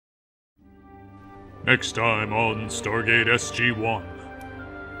Next time on Stargate SG-1.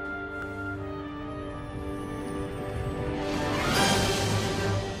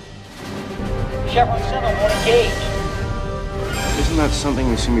 Chevron 7 won't engage. Isn't that something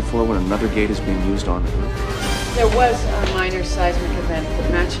we've seen before when another gate is being used on Earth? There was a minor seismic event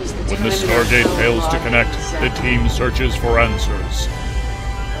that matches the When the Stargate fails to connect, the team searches for answers.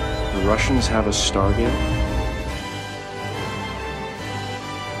 The Russians have a Stargate?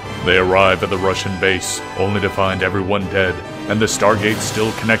 They arrive at the Russian base, only to find everyone dead, and the Stargate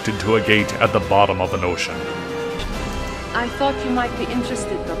still connected to a gate at the bottom of an ocean. I thought you might be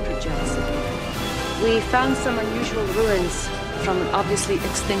interested, Dr. Jensen. We found some unusual ruins from an obviously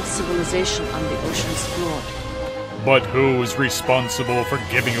extinct civilization on the ocean's floor. But who's responsible for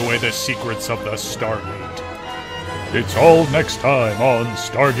giving away the secrets of the Stargate? It's all next time on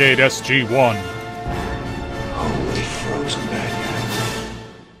Stargate SG-1.